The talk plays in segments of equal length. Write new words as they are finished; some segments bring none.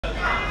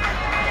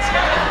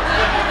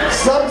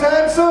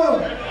Sometime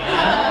soon.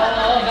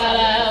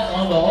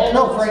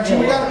 No, Frenchie,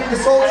 we gotta be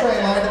the Soul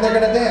Train line and they're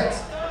gonna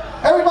dance.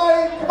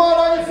 Everybody, come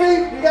on your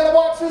feet. You gotta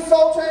watch this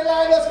Soul Train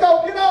line. Let's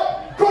go. Get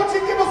up. Coachy,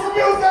 give us some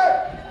music.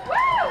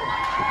 Woo!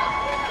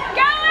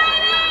 Go,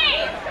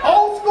 ladies!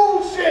 Old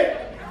school shit.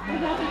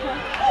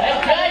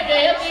 It's time to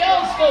hit the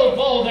old school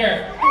folder.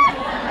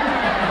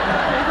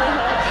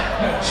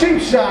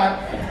 Cheap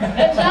shot.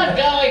 It's not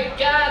going.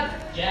 God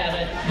damn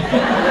it.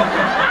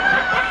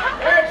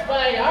 Where's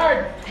my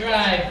hard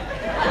drive?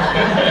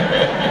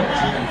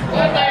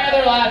 Where's my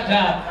other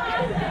laptop?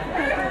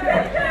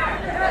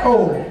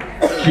 Oh.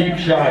 Cheap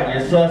shot,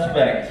 you're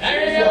suspect.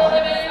 There you go,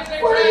 ladies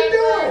and What are you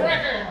doing?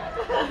 record.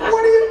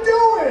 What are you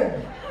doing?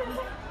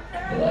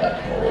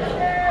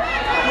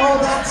 Oh,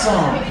 that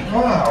song.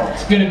 Wow.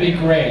 It's gonna be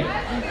great. I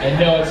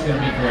know it's gonna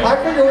be great. I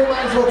figure we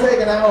might as well take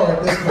an hour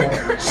at this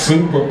point.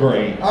 Super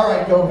great. All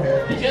right, go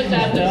ahead. You just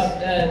have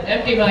to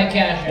empty my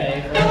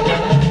cache.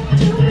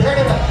 Turn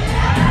it up.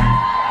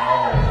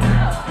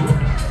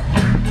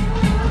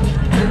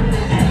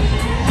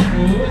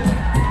 Smooth,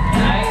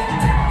 nice,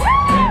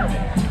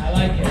 rhythmic. I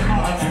like it.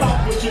 Stop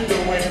what you're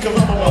doing, cause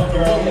I'm about to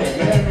roll it.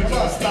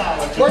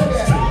 Work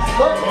it.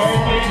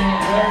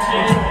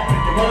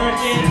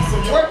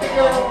 Work it,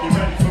 girl. You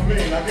ready for me?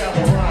 I got a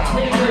rhyme.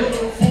 Pretty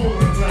good. Fool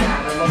in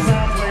time, and my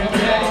sounds lay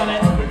down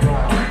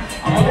underground.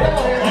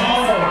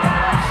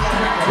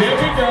 Here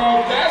we go.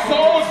 That's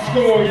old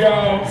school,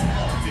 y'all.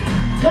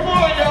 Come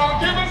on, y'all.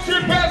 Give us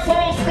your best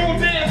old school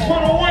dance for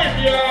the win,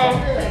 y'all.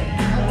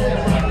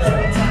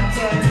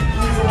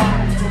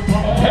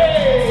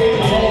 Hey!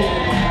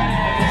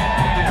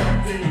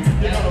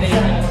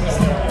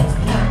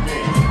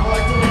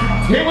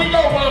 Here we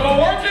go, mama.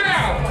 Work it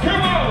out.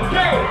 Come on.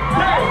 Go,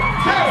 go, go,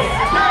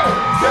 go,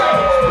 go, go,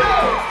 go, go,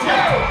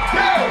 go,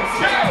 go,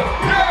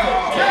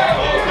 go,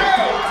 go,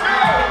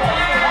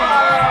 go.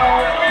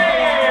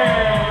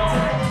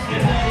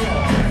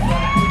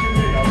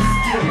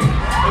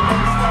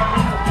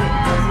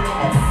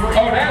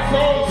 Oh, that's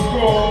old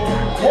school.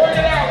 Work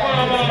it out,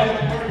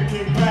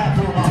 mama.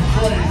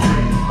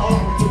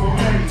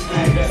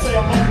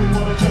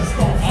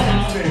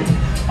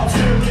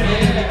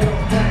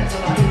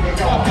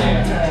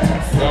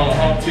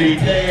 Humpty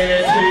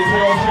dance is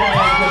your friend.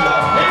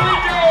 Here we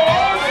go,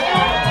 old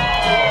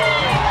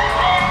school.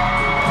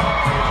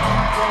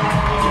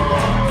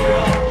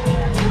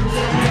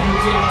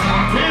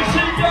 Here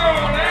she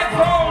goes. That's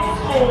old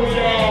school,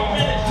 y'all.